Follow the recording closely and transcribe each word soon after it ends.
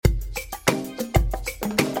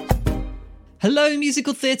Hello,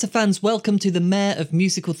 musical theatre fans. Welcome to the Mayor of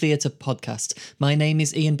Musical Theatre podcast. My name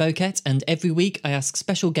is Ian Boquet, and every week I ask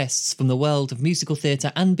special guests from the world of musical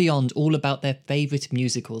theatre and beyond all about their favourite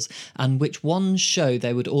musicals and which one show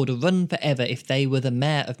they would order run forever if they were the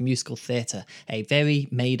Mayor of Musical Theatre, a very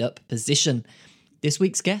made-up position. This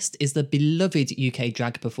week's guest is the beloved UK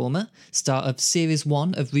drag performer, star of Series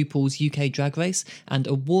 1 of RuPaul's UK Drag Race, and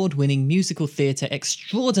award-winning musical theatre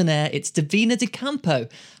extraordinaire, it's Divina De Campo.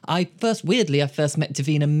 I first met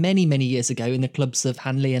Divina many years ago in the clubs of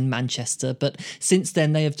Hanley and Manchester, but since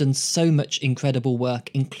then they have done so much incredible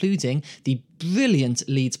work, including the brilliant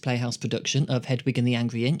Leeds Playhouse production of Hedwig and the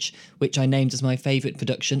Angry Inch, which I named as my favourite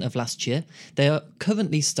production of last year. They are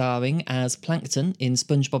currently starring as Plankton in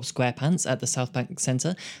SpongeBob SquarePants at the South Bank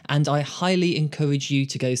Centre, and I highly encourage you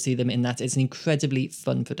to go see them in that. It's an incredibly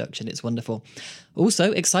fun production. It's wonderful.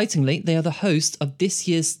 Also, excitingly, they are the host of this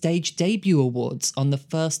year's Stage Debut Awards on the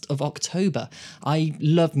 1st of October. I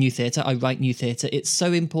love new theatre. I write new theatre. It's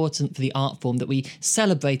so important for the art form that we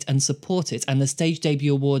celebrate and support it, and the Stage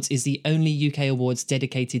Debut Awards is the only UK awards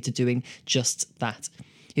dedicated to doing just that.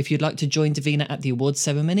 If you'd like to join Divina at the awards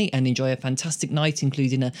ceremony and enjoy a fantastic night,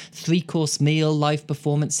 including a 3-course meal, live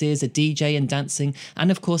performances, a DJ and dancing,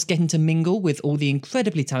 and of course getting to mingle with all the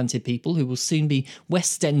incredibly talented people who will soon be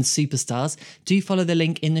West End superstars, do follow the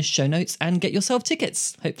link in the show notes and get yourself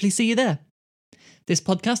tickets. Hopefully see you there. This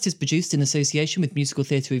podcast is produced in association with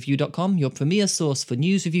musicaltheatrereview.com, your premier source for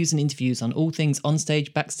news, reviews and interviews on all things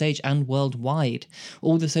onstage, backstage and worldwide.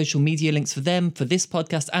 All the social media links for them, for this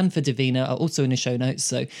podcast and for Divina are also in the show notes,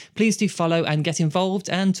 so please do follow and get involved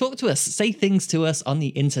and talk to us. Say things to us on the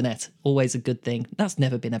internet. Always a good thing. That's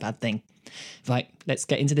never been a bad thing. Right, let's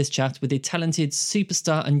get into this chat with the talented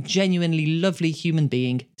superstar and genuinely lovely human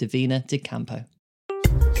being, Divina De Campo.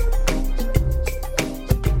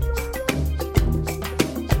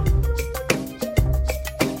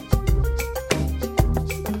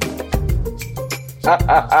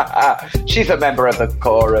 She's a member of the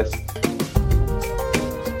chorus.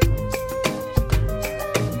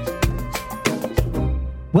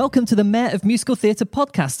 Welcome to the Mayor of Musical Theatre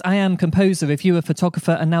podcast. I am composer, reviewer,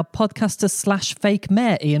 photographer, and now podcaster / fake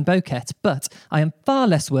mayor Ian Boquet, but I am far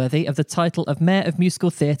less worthy of the title of Mayor of Musical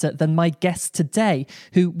Theatre than my guest today,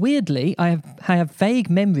 who weirdly I have vague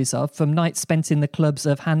memories of from nights spent in the clubs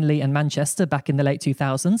of Hanley and Manchester back in the late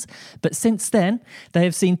 2000s. But since then, they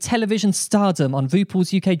have seen television stardom on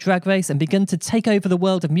RuPaul's UK Drag Race and begun to take over the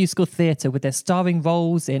world of musical theatre with their starring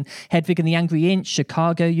roles in Hedwig and the Angry Inch,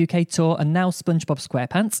 Chicago UK Tour, and now SpongeBob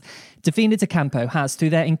SquarePants. Divina De Campo has,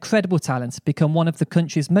 through their incredible talent, become one of the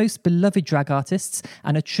country's most beloved drag artists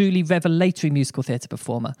and a truly revelatory musical theatre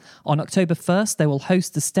performer. On October 1st, they will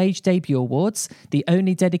host the Stage Debut Awards, the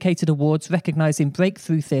only dedicated awards recognising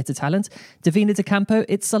breakthrough theatre talent. Divina De Campo,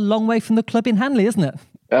 it's a long way from the club in Hanley, isn't it?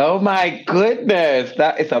 Oh my goodness,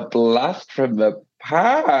 that is a blast from the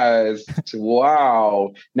past.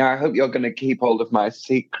 Wow. Now I hope you're going to keep hold of my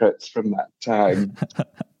secrets from that time.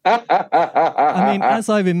 I mean, as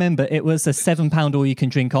I remember, it was a £7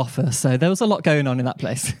 all-you-can-drink offer, so there was a lot going on in that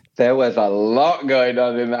place. There was a lot going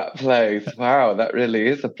on in that place. Wow, that really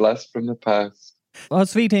is a blast from the past. I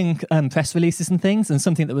was reading press releases and things, and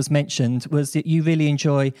something that was mentioned was that you really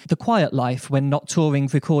enjoy the quiet life when not touring,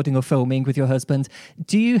 recording or filming with your husband.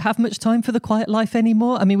 Do you have much time for the quiet life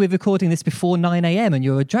anymore? I mean, we're recording this before 9 a.m. and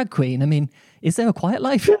you're a drag queen. I mean, is there a quiet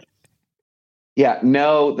life? Yeah,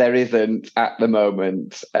 no, there isn't at the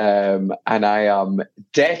moment. And I am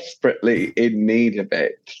desperately in need of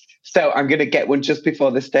it. So I'm going to get one just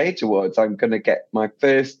before the Stage Awards. I'm going to get my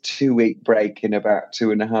first 2-week break in about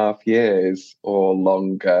 2.5 years or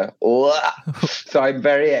longer. So I'm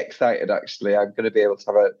very excited, actually. I'm going to be able to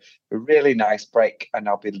have a really nice break and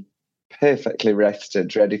I'll be perfectly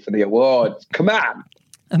rested, ready for the awards. Come on.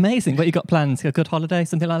 Amazing. What you got planned? A good holiday,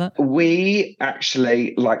 something like that? We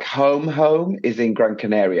actually, like home is in Gran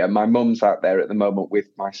Canaria. My mum's out there at the moment with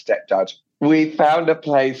my stepdad. We found a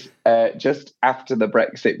place just after the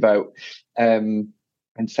Brexit vote. And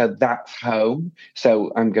so that's home.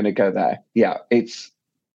 So I'm going to go there. Yeah, it's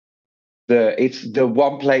the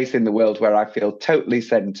one place in the world where I feel totally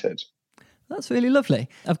centred. That's really lovely.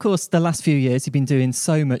 Of course, the last few years you've been doing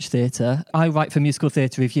so much theatre. I write for Musical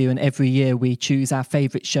Theatre Review, and every year we choose our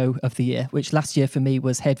favourite show of the year, which last year for me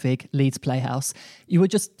was Hedwig, Leeds Playhouse. You were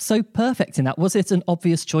just so perfect in that. Was it an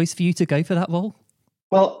obvious choice for you to go for that role?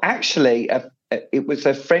 Well, actually, it was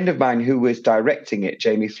a friend of mine who was directing it,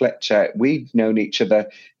 Jamie Fletcher. We'd known each other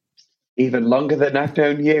even longer than I've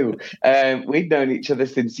known you. We'd known each other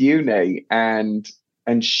since uni, and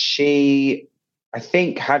she, I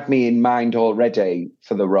think, had me in mind already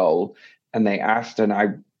for the role, and they asked, and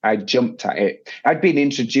I I jumped at it. I'd been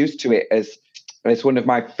introduced to it as one of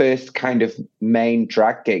my first kind of main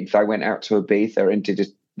drag gigs. I went out to Ibiza and did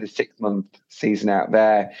the 6-month season out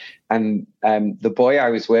there. And the boy I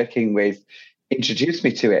was working with introduced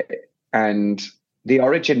me to it. And The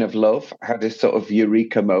Origin of Love had a sort of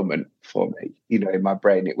eureka moment for me, in my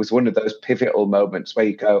brain. It was one of those pivotal moments where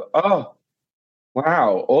you go, oh,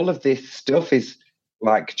 wow, all of this stuff is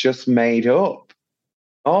like just made up.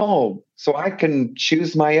 Oh, so I can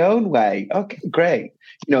choose my own way. Okay, great.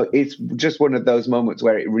 It's just one of those moments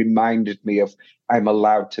where it reminded me of I'm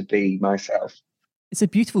allowed to be myself. It's a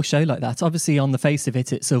beautiful show like that. Obviously, on the face of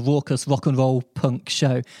it, it's a raucous rock and roll punk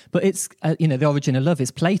show. But it's, The Origin of Love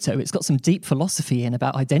is Plato. It's got some deep philosophy in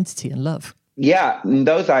about identity and love. Yeah, and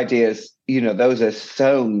those ideas, those are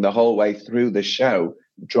sown the whole way through the show,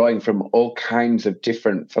 drawing from all kinds of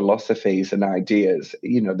different philosophies and ideas.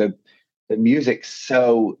 The music's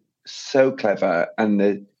so clever,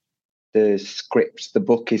 and the script, the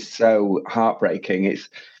book is so heartbreaking. It's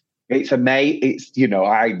amazing. It's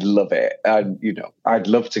I love it, and I'd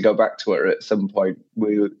love to go back to it at some point.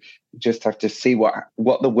 We just have to see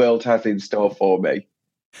what the world has in store for me.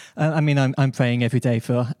 I'm praying every day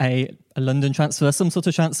for a London transfer, some sort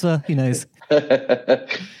of transfer. Who knows?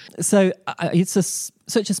 So it's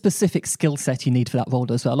such a specific skill set you need for that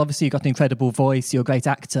role as well. Obviously, you've got an incredible voice, you're a great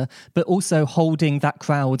actor, but also holding that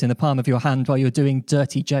crowd in the palm of your hand while you're doing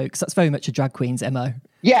dirty jokes. That's very much a drag queen's MO.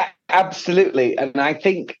 Yeah, absolutely. And I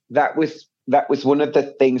think that was one of the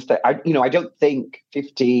things that I don't think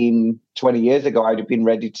 15, 20 years ago I'd have been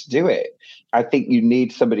ready to do it. I think you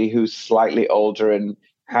need somebody who's slightly older and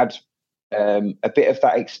had a bit of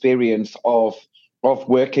that experience of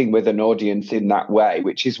working with an audience in that way,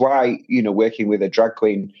 which is why, working with a drag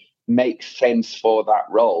queen makes sense for that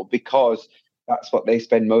role, because that's what they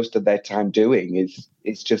spend most of their time doing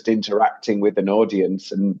is just interacting with an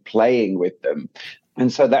audience and playing with them.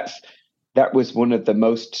 And so that was one of the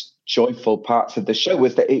most joyful parts of the show,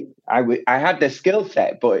 was that I had the skill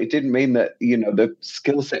set, but it didn't mean that, the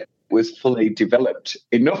skill set was fully developed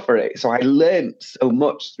enough for it. So I learned so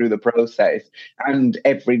much through the process, and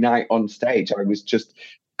every night on stage, I was just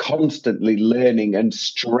constantly learning and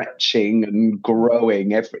stretching and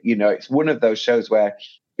growing. It's one of those shows where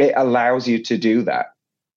it allows you to do that.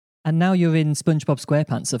 And now you're in SpongeBob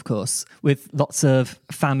SquarePants, of course, with lots of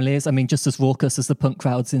families. Just as raucous as the punk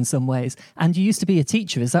crowds in some ways. And you used to be a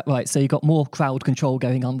teacher, is that right? So you got more crowd control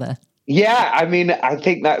going on there. Yeah, I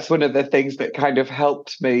think that's one of the things that kind of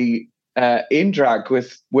helped me in drag,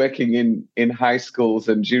 was working in high schools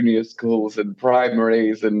and junior schools and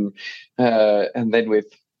primaries and then with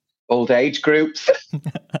old age groups.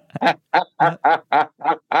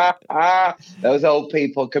 Those old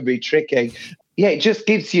people can be tricky. Yeah, it just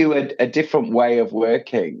gives you a different way of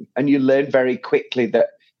working, and you learn very quickly that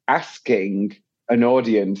asking an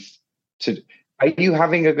audience are you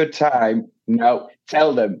having a good time? No,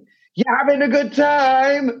 tell them, you're having a good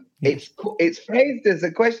time. It's phrased as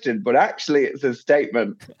a question, but actually it's a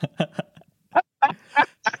statement.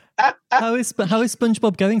 How is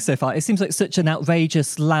SpongeBob going so far? It seems like such an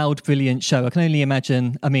outrageous, loud, brilliant show. I can only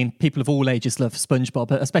imagine, people of all ages love SpongeBob,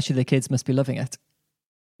 but especially the kids must be loving it.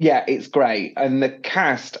 Yeah, it's great. And the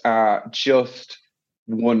cast are just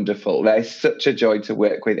wonderful. They're such a joy to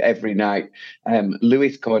work with every night.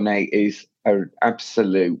 Louis Cornet is an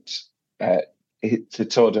absolute... it's a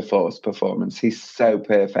tour de force performance. He's so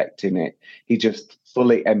perfect in it. He just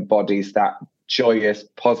fully embodies that joyous,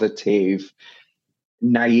 positive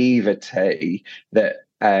naivety that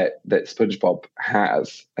SpongeBob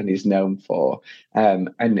has and is known for. And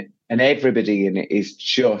everybody in it is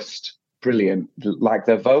just brilliant. Like,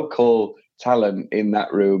 the vocal talent in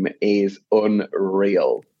that room is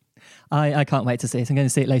unreal. I can't wait to see it. I'm going to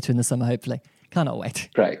see it later in the summer, hopefully. Cannot wait.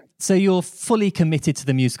 Great. So you're fully committed to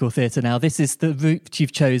the musical theatre now. This is the route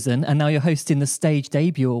you've chosen, and now you're hosting the Stage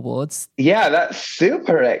Debut Awards. Yeah, that's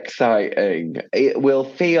super exciting. It will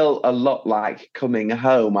feel a lot like coming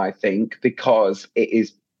home, I think, because it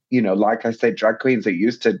is, like I said, drag queens are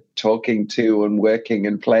used to talking to and working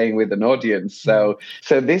and playing with an audience. So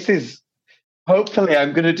this is, hopefully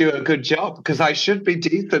I'm going to do a good job, because I should be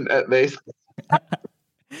decent at this.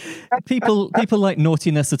 People like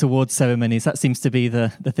naughtiness at awards ceremonies. That seems to be the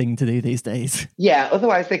thing to do these days. Yeah,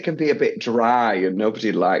 otherwise they can be a bit dry, and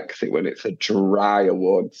nobody likes it when it's a dry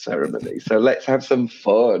award ceremony. So let's have some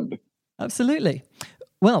fun. Absolutely.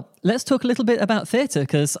 Well, let's talk a little bit about theatre,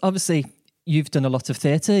 because obviously you've done a lot of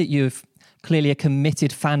theatre. You've clearly a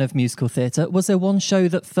committed fan of musical theatre. Was there one show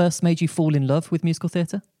that first made you fall in love with musical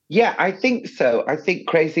theatre? Yeah, I think so. I think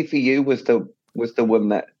Crazy for You was the one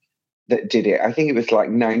that did it. I think it was like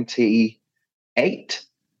 98.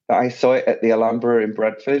 that I saw it at the Alhambra in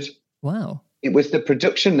Bradford. Wow. It was the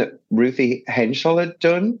production that Ruthie Henschel had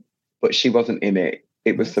done, but she wasn't in it.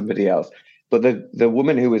 It was somebody else. But the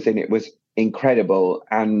woman who was in it was incredible.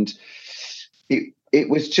 And it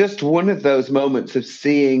was just one of those moments of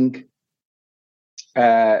seeing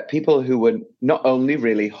people who were not only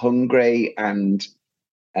really hungry and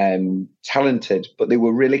talented, but they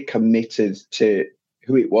were really committed to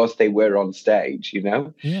who it was they were on stage, you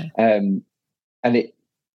know? Yeah. And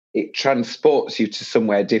it transports you to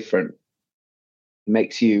somewhere different.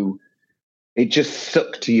 It just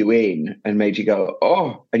sucked you in and made you go,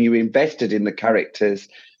 oh, and you invested in the characters.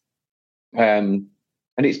 And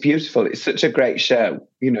it's beautiful. It's such a great show.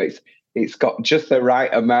 You know, it's got just the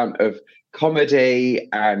right amount of comedy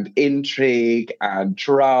and intrigue and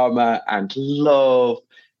drama and love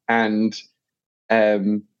and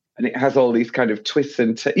it has all these kind of twists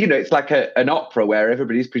and it's like an opera where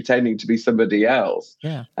everybody's pretending to be somebody else.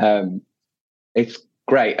 Yeah. It's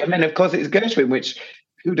great. And then of course it's Gershwin, which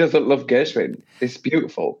who doesn't love Gershwin? It's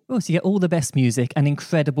beautiful. Well, so you get all the best music and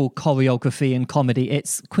incredible choreography and comedy.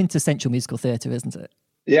 It's quintessential musical theatre, isn't it?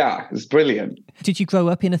 Yeah, it's brilliant. Did you grow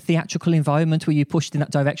up in a theatrical environment? Were you pushed in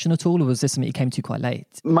that direction at all, or was this something you came to quite late?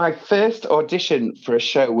 My first audition for a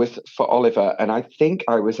show was for Oliver, and I think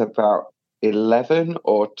I was about 11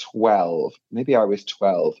 or 12. Maybe I was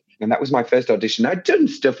 12. And that was my first audition. I'd done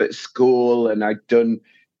stuff at school, and I'd done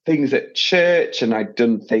things at church, and I'd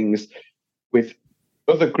done things with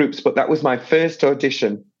other groups, but that was my first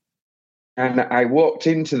audition. And I walked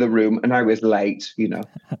into the room and I was late,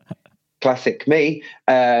 classic me.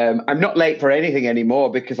 I'm not late for anything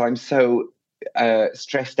anymore because I'm so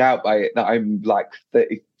stressed out by it that I'm like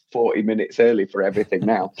 30, 40 minutes early for everything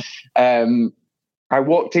now. I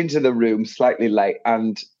walked into the room slightly late,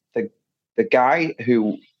 and the guy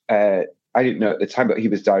who I didn't know at the time, but he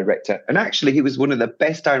was director. And actually, he was one of the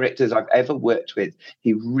best directors I've ever worked with.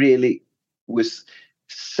 He really was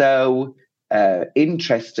so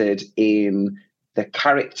interested in the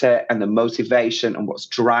character and the motivation and what's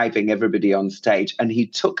driving everybody on stage. And he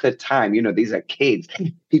took the time, these are kids.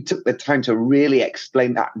 He took the time to really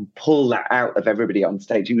explain that and pull that out of everybody on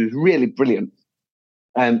stage. He was really brilliant.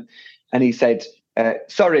 And he said,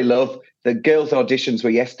 sorry, love, the girls' auditions were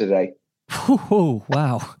yesterday. Oh,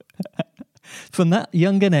 wow. From that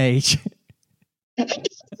young an age.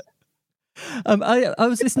 I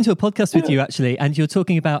was listening to a podcast with you, actually, and you're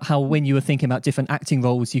talking about how when you were thinking about different acting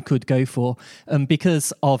roles you could go for,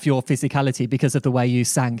 because of your physicality, because of the way you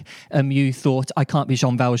sang, you thought, I can't be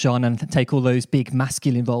Jean Valjean and take all those big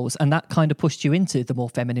masculine roles, and that kind of pushed you into the more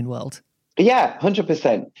feminine world. Yeah,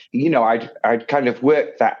 100%. I'd kind of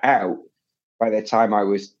worked that out by the time I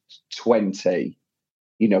was 20,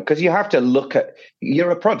 because you have to look at,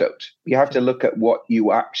 you're a product. You have to look at what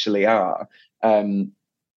you actually are.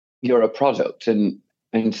 You're a product. And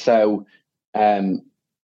so, and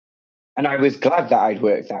I was glad that I'd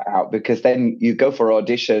worked that out, because then you go for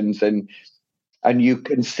auditions and you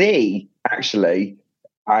can see, actually,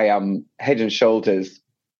 I am head and shoulders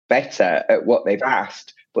better at what they've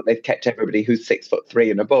asked, but they've kept everybody who's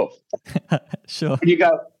 6'3" and above. Sure. And you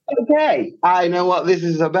go, okay, I know what this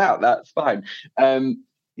is about. That's fine.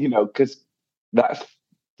 Because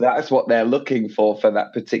that's what they're looking for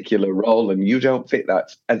that particular role, and you don't fit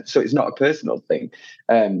that. And so it's not a personal thing.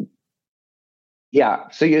 So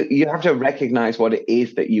you have to recognize what it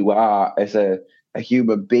is that you are as a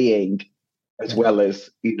human being, as well as,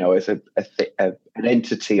 as an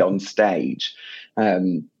entity on stage,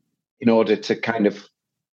 in order to kind of,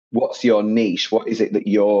 what's your niche? What is it that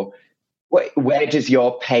where does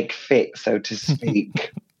your peg fit, so to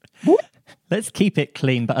speak? Let's keep it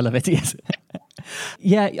clean, but I love it. Yes.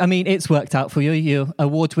 Yeah, I mean, it's worked out for you. You're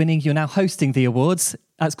award-winning. You're now hosting the awards.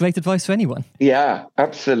 That's great advice for anyone. Yeah,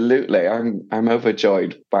 absolutely. I'm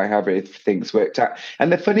overjoyed by how things worked out.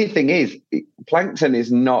 And the funny thing is, Plankton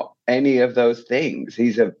is not any of those things.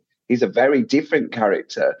 He's a very different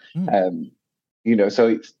character. So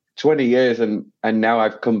it's 20 years and now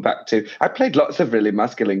I've come back to, I played lots of really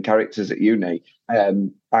masculine characters at uni.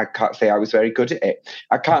 I can't say I was very good at it.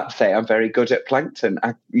 I can't say I'm very good at Plankton.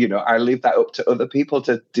 I leave that up to other people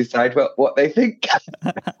to decide what they think.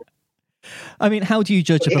 I mean, how do you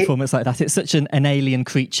judge a performance like that? It's such an alien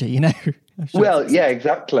creature, Well, yeah,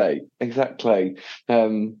 exactly.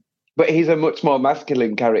 But he's a much more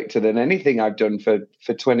masculine character than anything I've done for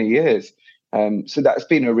 20 years. So that's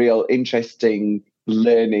been a real interesting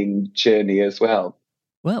learning journey as well.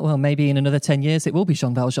 Well, maybe in another 10 years it will be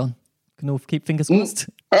Jean Valjean. Can all keep fingers crossed.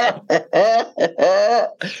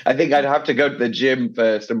 I think I'd have to go to the gym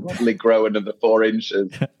first and probably grow another 4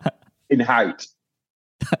 inches in height.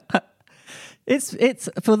 It's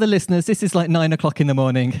for the listeners. This is like 9 o'clock in the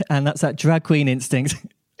morning, and that's that drag queen instinct.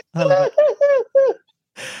 I love it.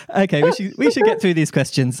 Okay, we should get through these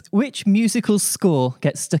questions. Which musical score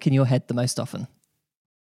gets stuck in your head the most often?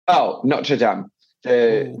 Oh, Notre Dame.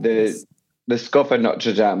 The score for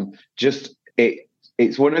Notre Dame. Just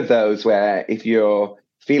it's one of those where if you're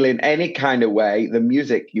feeling any kind of way, the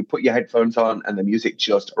music, you put your headphones on and the music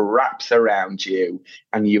just wraps around you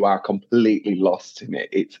and you are completely lost in it.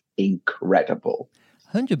 It's incredible.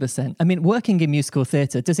 100%. I mean, working in musical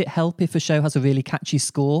theatre, does it help if a show has a really catchy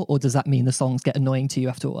score, or does that mean the songs get annoying to you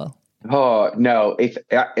after a while? Oh, no.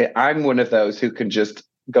 I'm one of those who can just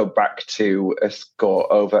go back to a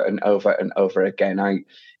score over and over and over again.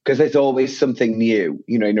 Because there's always something new,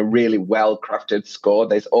 in a really well-crafted score,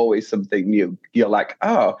 there's always something new. You're like,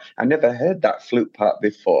 oh, I never heard that flute part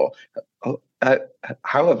before. Oh,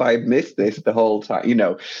 how have I missed this the whole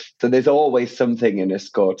time? So there's always something in a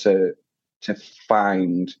score to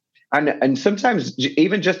find. And sometimes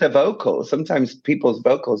even just the vocals, sometimes people's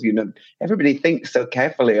vocals, everybody thinks so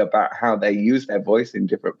carefully about how they use their voice in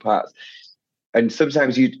different parts. And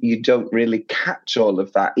sometimes you don't really catch all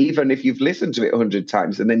of that, even if you've listened to it 100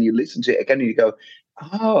 times, and then you listen to it again and you go,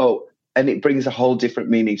 oh, and it brings a whole different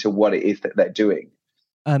meaning to what it is that they're doing.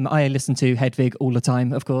 I listen to Hedwig all the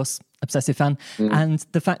time, of course, obsessive fan. And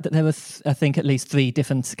the fact that there were, I think, at least 3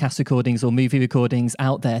 different cast recordings or movie recordings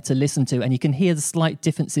out there to listen to, and you can hear the slight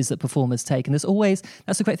differences that performers take. And that's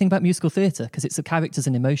the great thing about musical theatre, because it's the characters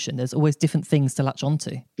and emotion. There's always different things to latch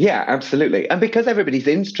onto. Yeah, absolutely. And because everybody's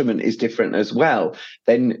instrument is different as well,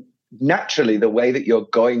 then naturally the way that you're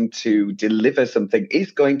going to deliver something is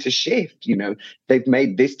going to shift. They've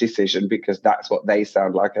made this decision because that's what they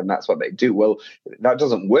sound like and that's what they do. Well, that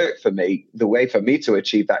doesn't work for me. The way for me to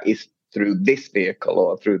achieve that is through this vehicle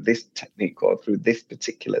or through this technique or through this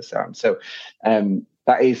particular sound. So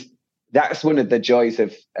that's one of the joys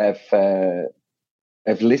of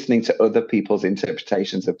listening to other people's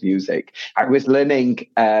interpretations of music. I was learning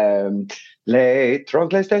I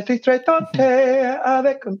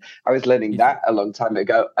was learning that a long time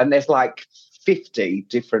ago, and there's like 50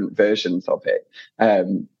 different versions of it.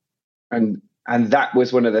 And that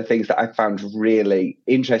was one of the things that I found really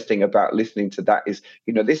interesting about listening to that is,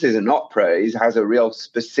 this is an opera. It has a real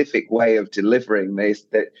specific way of delivering this,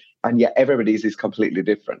 and yet everybody's is completely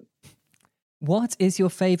different. What is your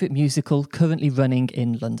favourite musical currently running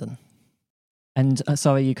in London? And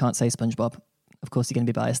sorry, you can't say SpongeBob. Of course, you're going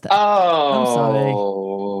to be biased there.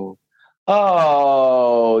 Oh,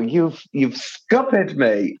 I'm sorry. You've scuppered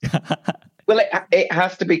me. Well, it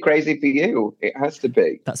has to be Crazy for You. It has to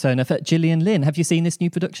be. That's fair enough. Gillian Lynne, have you seen this new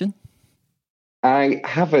production? I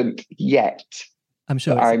haven't yet. I'm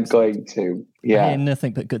sure I'm going to. Yeah. I hear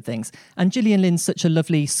nothing but good things. And Gillian Lynne's such a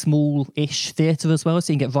lovely, small-ish theatre as well,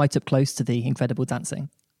 so you can get right up close to the incredible dancing.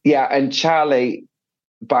 Yeah, and Charlie,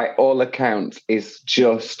 by all accounts, is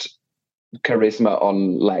just charisma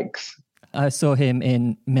on legs. I saw him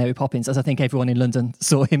in Mary Poppins, as I think everyone in London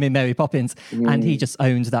saw him in Mary Poppins, and he just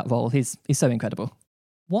owned that role. He's so incredible.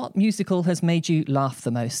 What musical has made you laugh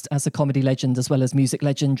the most as a comedy legend as well as music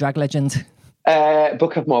legend, drag legend?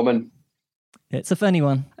 Book of Mormon. It's a funny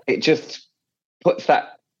one. It just puts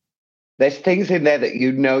that... There's things in there that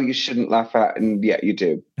you shouldn't laugh at, and yet you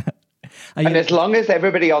do. And as long as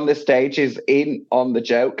everybody on the stage is in on the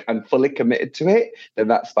joke and fully committed to it, then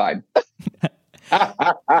that's fine.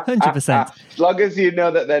 100%. As long as you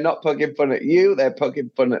know that they're not poking fun at you, they're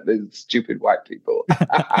poking fun at the stupid white people.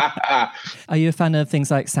 Are you a fan of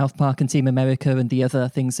things like South Park and Team America and the other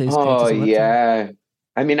things? Oh, yeah.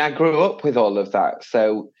 I mean, I grew up with all of that,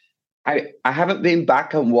 so I haven't been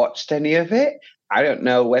back and watched any of it. I don't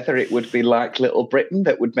know whether it would be like Little Britain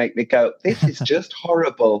that would make me go, this is just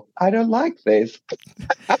horrible. I don't like this.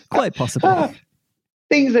 Quite possibly.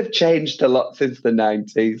 Things have changed a lot since the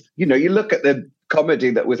 90s. You look at the comedy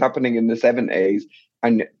that was happening in the 70s,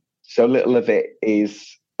 and so little of it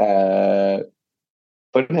is funny,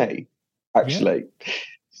 actually. Yeah.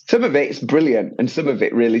 Some of it's brilliant and some of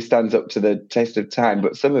it really stands up to the test of time,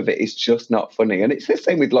 but some of it is just not funny. And it's the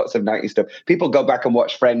same with lots of 90s stuff. People go back and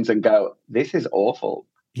watch Friends and go, this is awful.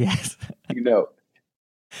 Yes. Yeah.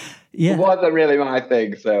 It wasn't really my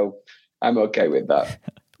thing, so I'm okay with that.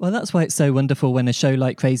 Well, that's why it's so wonderful when a show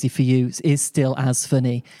like Crazy for You is still as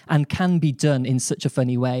funny and can be done in such a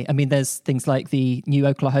funny way. I mean, there's things like the new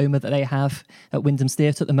Oklahoma that they have at Wyndham's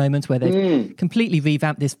Theatre at the moment where they've completely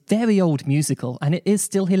revamped this very old musical, and it is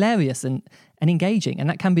still hilarious and engaging, and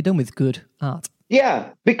that can be done with good art. Yeah,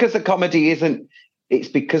 because the comedy isn't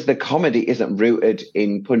rooted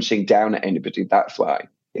in punching down at anybody. That's why.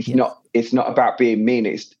 It's not about being mean.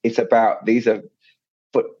 It's about these are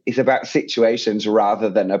but it's about situations rather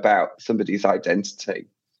than about somebody's identity.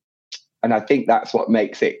 And I think that's what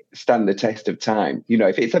makes it stand the test of time. You know,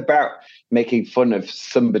 if it's about making fun of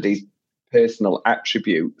somebody's personal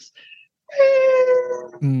attributes,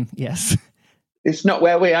 yes. It's not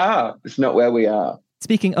where we are. It's not where we are.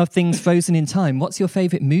 Speaking of things frozen in time, what's your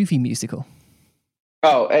favourite movie musical?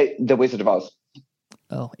 Oh, The Wizard of Oz.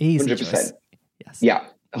 Oh, easy 100%. choice. Yes. Yeah,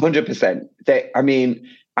 100%. I mean,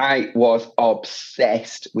 I was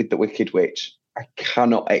obsessed with the Wicked Witch. I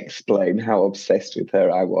cannot explain how obsessed with her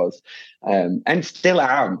I was, and still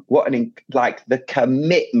am. The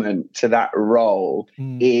commitment to that role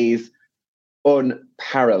is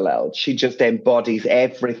unparalleled. She just embodies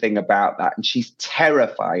everything about that, and she's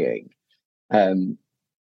terrifying. And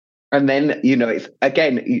then, you know,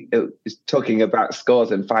 it's talking about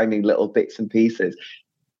scores and finding little bits and pieces.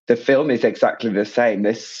 The film is exactly the same.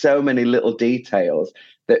 There's so many little details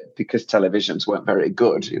that, because televisions weren't very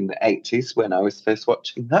good in the 80s when I was first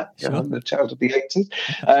watching that, sure. I'm the child of the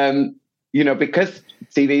 80s, you know, because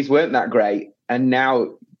TVs weren't that great, and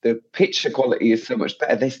now the picture quality is so much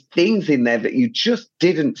better. There's things in there that you just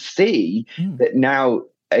didn't see that now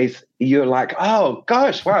you're like, oh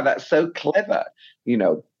gosh, wow, that's so clever, you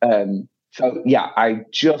know. So yeah, I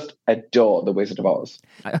just adore The Wizard of Oz.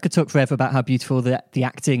 I could talk forever about how beautiful the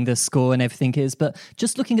acting, the score and everything is, but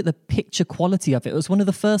just looking at the picture quality of it, it was one of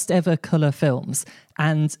the first ever colour films.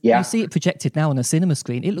 And you see it projected now on a cinema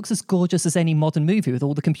screen. It looks as gorgeous as any modern movie with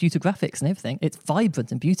all the computer graphics and everything. It's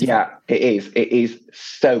vibrant and beautiful. Yeah, it is. It is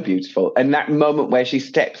so beautiful. And that moment where she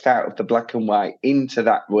steps out of the black and white into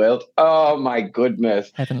that world, oh my goodness.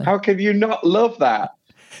 Heavenly. How can you not love that?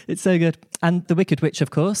 It's so good. And The Wicked Witch, of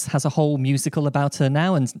course, has a whole musical about her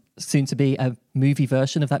now, and soon to be a movie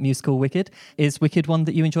version of that musical Wicked. Is Wicked one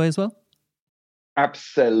that you enjoy as well?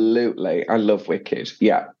 Absolutely. I love Wicked.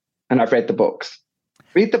 Yeah. And I've read the books.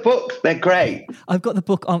 Read the books. They're great. I've got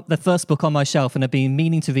the first book on my shelf, and I've been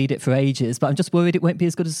meaning to read it for ages, but I'm just worried it won't be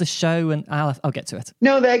as good as the show, and I'll get to it.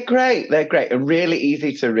 No, they're great. They're great and really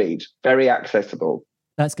easy to read. Very accessible.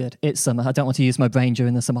 That's good. It's summer. I don't want to use my brain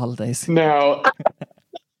during the summer holidays. No.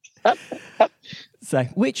 So,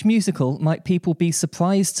 which musical might people be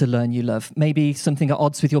surprised to learn you love? Maybe something at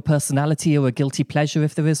odds with your personality or a guilty pleasure,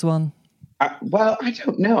 if there is one? Well, I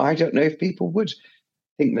don't know. I don't know if people would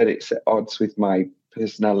think that it's at odds with my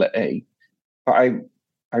personality. But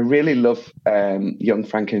I really love Young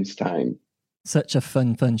Frankenstein. Such a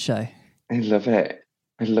fun show. I love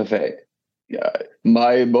it. Yeah.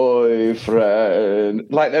 My boyfriend.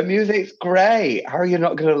 Like, the music's great. How are you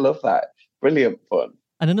not going to love that? Brilliant fun.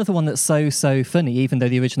 And another one that's so funny, even though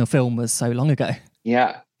the original film was so long ago.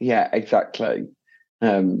 Yeah, exactly.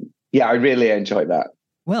 I really enjoy that.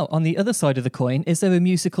 Well, on the other side of the coin, is there a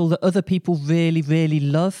musical that other people really, really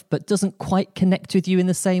love, but doesn't quite connect with you in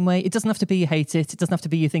the same way? It doesn't have to be you hate it. It doesn't have to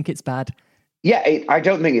be you think it's bad. Yeah, I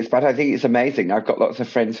don't think it's bad. I think it's amazing. I've got lots of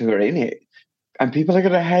friends who are in it, and people are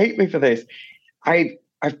going to hate me for this. I've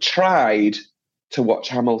tried to watch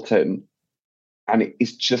Hamilton, and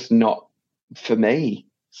it's just not for me.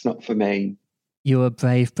 It's not for me. You're a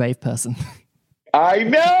brave person. I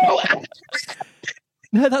know.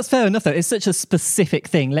 No, that's fair enough, though. It's such a specific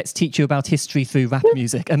thing. Let's teach you about history through rap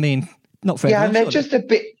music. I mean, not for everyone. Yeah, and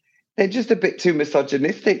they're just a bit too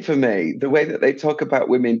misogynistic for me. The way that they talk about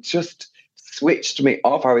women just switched me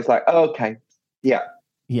off. I was like, oh, okay, yeah.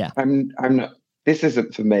 I'm not. This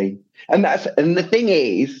isn't for me. And the thing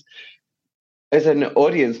is, as an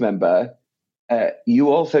audience member, you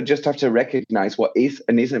also just have to recognize what is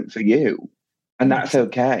and isn't for you, and that's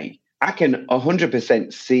okay. I can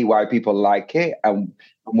 100% see why people like it and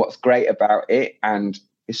what's great about it, and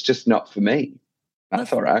it's just not for me.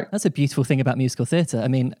 That's all right. That's a beautiful thing about musical theatre. I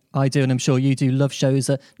mean, I do, and I'm sure you do, love shows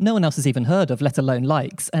that no one else has even heard of, let alone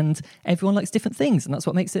likes, and everyone likes different things, and that's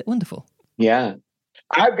what makes it wonderful. Yeah.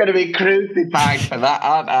 I'm going to be crucified for that,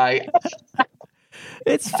 aren't I?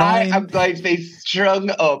 It's fine. I am going to be strung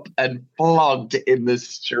up and flogged in the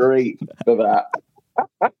street for that.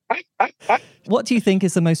 What do you think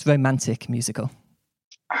is the most romantic musical?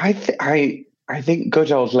 I think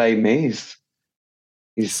Good Old Les Mis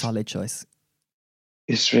is solid choice.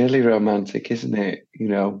 It's really romantic, isn't it? You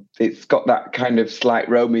know, it's got that kind of slight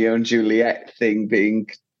Romeo and Juliet thing being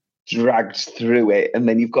dragged through it, and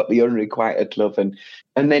then you've got the unrequited love, and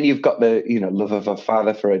then you've got the, you know, love of a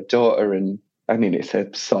father for a daughter, and I mean, it's a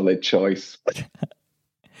solid choice.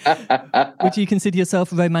 Would you consider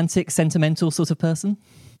yourself a romantic, sentimental sort of person?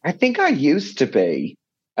 I think I used to be,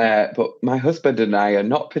 but my husband and I are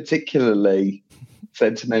not particularly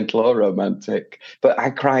sentimental or romantic, but I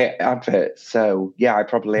cry at adverts, so yeah, I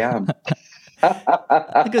probably am.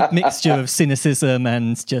 A good mixture of cynicism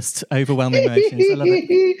and just overwhelming emotions. I love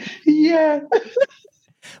it. Yeah.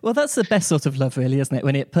 Well, that's the best sort of love, really, isn't it?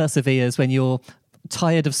 When it perseveres, when you're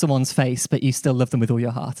tired of someone's face, but you still love them with all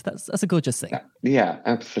your heart. That's a gorgeous thing. Yeah,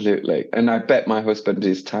 absolutely. And I bet my husband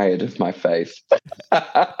is tired of my face.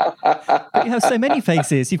 But you have so many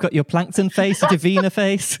faces. You've got your Plankton face, your Divina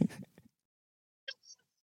face.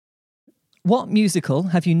 What musical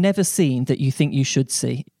have you never seen that you think you should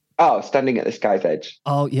see? Oh, Standing at the Sky's Edge.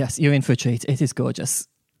 Oh, yes, you're in for a treat. It is gorgeous.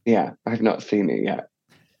 Yeah, I've not seen it yet.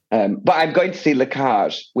 But I'm going to see Le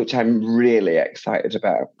Cage, which I'm really excited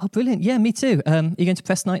about. Oh, brilliant. Yeah, me too. Are you going to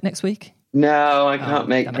press night next week? No, I can't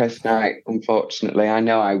make press night, unfortunately. I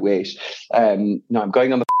know I wish. No, I'm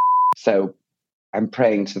going on the so I'm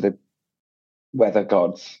praying to the weather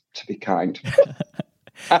gods to be kind.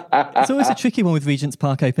 It's always a tricky one with Regent's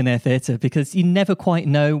Park Open Air Theatre because you never quite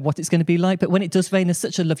know what it's going to be like. But when it does rain, there's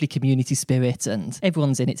such a lovely community spirit and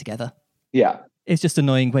everyone's in it together. Yeah. It's just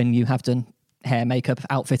annoying when you have done hair, makeup,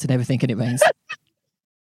 outfit and everything and it rains.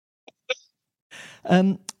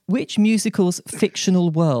 Which musical's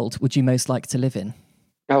fictional world would you most like to live in?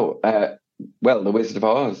 Oh, well, The Wizard of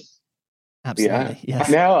Oz. Absolutely, yeah. Yes.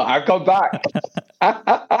 No, I've gone back.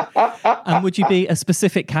 And would you be a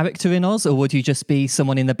specific character in Oz or would you just be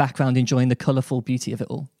someone in the background enjoying the colourful beauty of it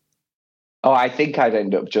all? Oh, I think I'd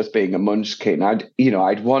end up just being a munchkin.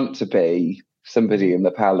 I'd want to be somebody in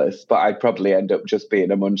the palace, but I'd probably end up just being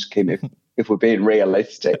a munchkin if we're being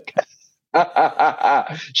realistic.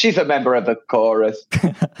 She's a member of the chorus.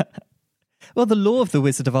 Well, the law of the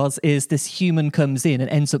Wizard of Oz is this human comes in and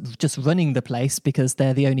ends up just running the place because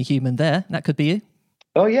they're the only human there. That could be you.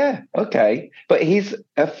 Oh, yeah. Okay. But he's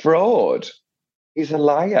a fraud. He's a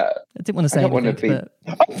liar. I didn't want to say anything,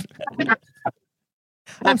 but...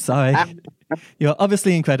 I'm sorry. You're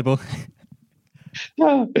obviously incredible.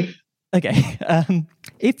 Okay.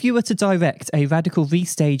 If you were to direct a radical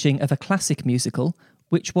restaging of a classic musical,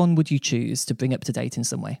 which one would you choose to bring up to date in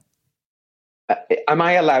some way? Am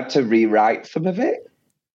I allowed to rewrite some of it?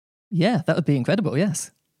 Yeah, that would be incredible,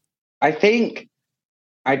 yes. I think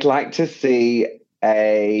I'd like to see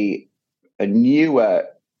a newer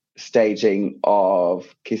staging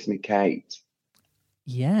of Kiss Me Kate.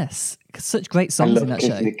 Yes, such great songs in that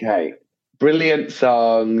Kiss show. Me Kate. Brilliant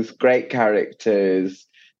songs, great characters,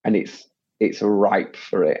 and it's ripe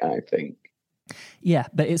for it, I think. Yeah,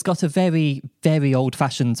 but it's got a very, very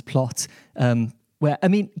old-fashioned plot. Where, I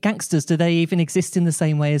mean, gangsters, do they even exist in the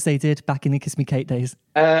same way as they did back in the Kiss Me Kate days?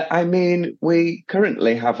 I mean, we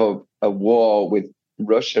currently have a war with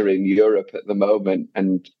Russia in Europe at the moment.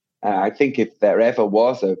 And I think if there ever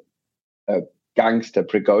was a gangster,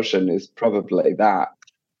 Prigozhin is probably that.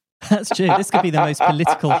 That's true. This could be the most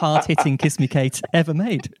political, hard-hitting Kiss Me Kate ever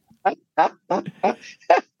made.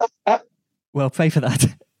 Well, pray for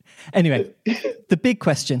that. Anyway, the big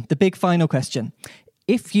question, the big final question.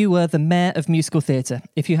 If you were the mayor of musical theatre,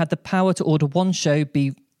 if you had the power to order one show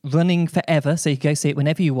be running forever, so you could go see it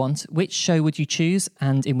whenever you want, which show would you choose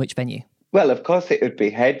and in which venue? Well, of course it would be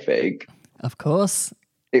Hedwig. Of course.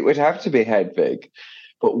 It would have to be Hedwig.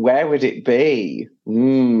 But where would it be?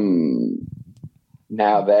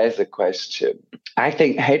 Now there's a question. I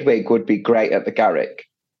think Hedwig would be great at the Garrick.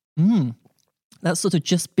 That's sort of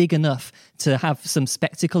just big enough to have some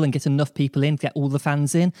spectacle and get enough people in, get all the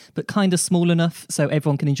fans in, but kind of small enough so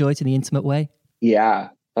everyone can enjoy it in the intimate way. Yeah,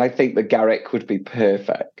 I think the Garrick would be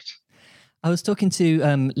perfect. I was talking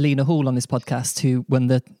to Lena Hall on this podcast, who won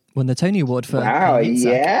the Tony Award for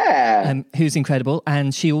who's incredible,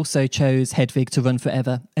 and she also chose Hedwig to run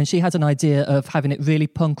forever. And she had an idea of having it really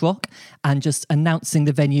punk rock and just announcing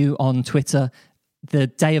the venue on Twitter the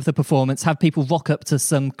day of the performance, have people rock up to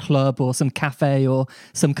some club or some cafe or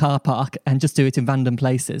some car park and just do it in random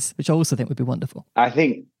places, which I also think would be wonderful. I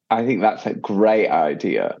think that's a great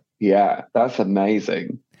idea. Yeah, that's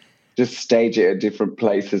amazing. Just stage it at different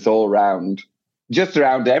places all around, just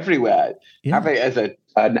around everywhere. Yeah. Have it as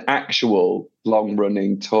an actual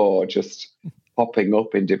long-running tour, just popping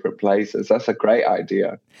up in different places. That's a great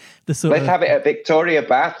idea. Let's have it at Victoria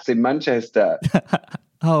Baths in Manchester.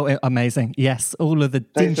 Oh, amazing. Yes, all of the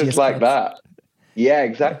dingiest places like that. Yeah,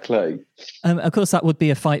 exactly. Of course, that would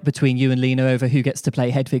be a fight between you and Lena over who gets to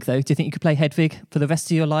play Hedwig, though. Do you think you could play Hedwig for the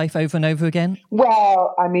rest of your life over and over again?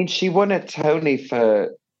 Well, I mean, she won a Tony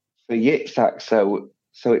for Yitzhak, so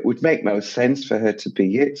it would make no sense for her to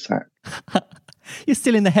be Yitzhak. You're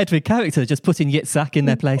still in the Hedwig character, just putting Yitzhak in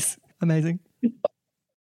their place. Amazing.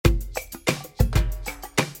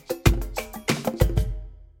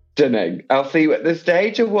 Stunning. I'll see you at the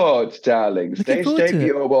Stage Awards, darling. Stage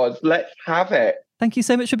Debut Awards. Let's have it. Thank you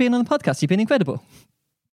so much for being on the podcast. You've been incredible.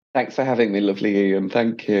 Thanks for having me, lovely Ian.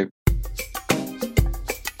 Thank you.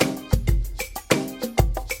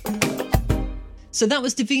 So that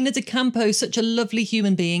was Divina De Campo, such a lovely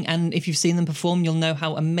human being, and if you've seen them perform, you'll know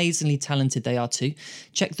how amazingly talented they are too.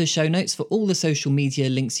 Check the show notes for all the social media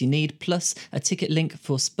links you need, plus a ticket link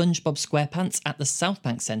for SpongeBob SquarePants at the South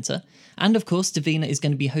Bank Centre. And of course, Divina is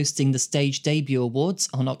going to be hosting the Stage Debut Awards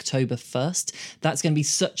on October 1st. That's going to be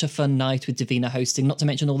such a fun night with Divina hosting, not to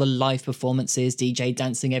mention all the live performances, DJ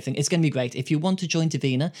dancing, everything. It's going to be great. If you want to join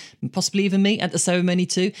Divina, and possibly even me at the ceremony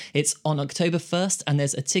too, it's on October 1st, and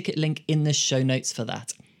there's a ticket link in the show notes for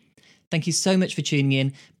that. Thank you so much for tuning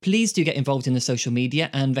in. Please do get involved in the social media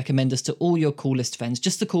and recommend us to all your coolest friends.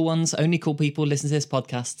 Just the cool ones, only cool people listen to this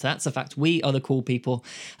podcast. That's a fact. We are the cool people.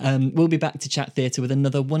 We'll be back to chat theatre with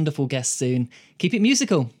another wonderful guest soon. Keep it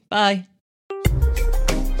musical. Bye.